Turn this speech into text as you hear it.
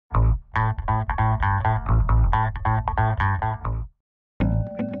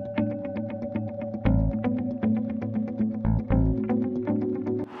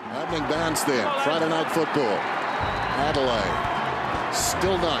since then. Friday night football. Adelaide.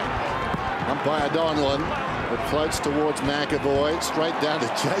 Still 9. Umpire Donlan. It floats towards McAvoy. Straight down to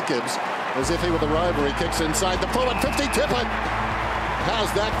Jacobs. As if he were the rover. He kicks inside the forward 50. Tippett.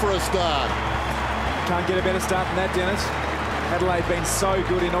 How's that for a start? Can't get a better start than that, Dennis. Adelaide been so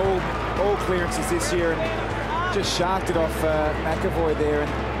good in all clearances this year and just sharked it off McAvoy there.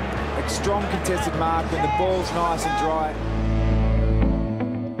 And a strong contested mark when the ball's nice and dry.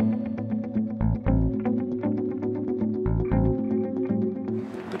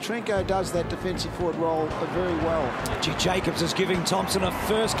 Petrenko does that defensive forward role very well. Jacobs is giving Thompson a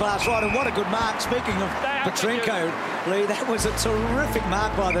first-class ride, and what a good mark. Speaking of Petrenko, Lee, that was a terrific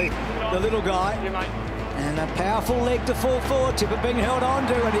mark by the little guy. And a powerful leg to fall forward. Tippett being held on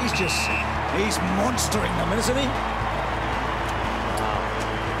to, and he's monstering them, isn't he?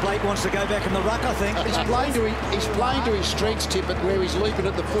 Blake wants to go back in the ruck, I think. He's playing to his strengths, Tippett, where he's leaping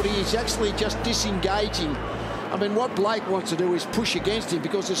at the footy. He's actually just disengaging. I mean, what Blake wants to do is push against him,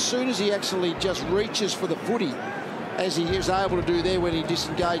 because as soon as he actually just reaches for the footy, as he is able to do there when he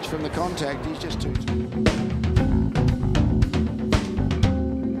disengaged from the contact, he's just too...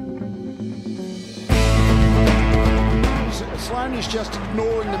 Sloaney's just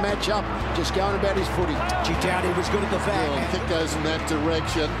ignoring the match-up, just going about his footy. Doughty was good at the back. Well, kick goes in that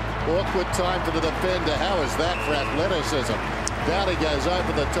direction. Awkward time for the defender. How is that for athleticism? Doughty goes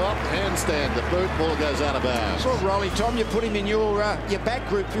over the top, handstand, the boot, ball goes out of bounds. Well, Rolly, Tom, you put him in your back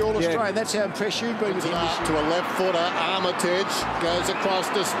group for All Australian. That's how impressed you've been with him. To a left footer, Armitage goes across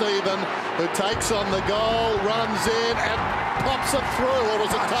to Stephen, who takes on the goal, runs in and pops it through. Or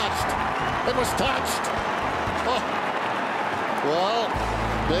was it touched? It was touched. Oh. Well,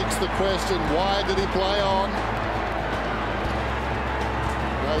 begs the question, why did he play on?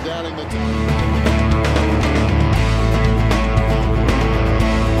 No doubting the time.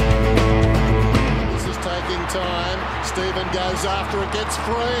 Stephen goes after it, gets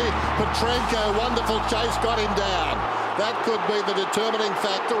free. Petrenko, wonderful chase, got him down. That could be the determining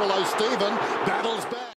factor, although Stephen battles back.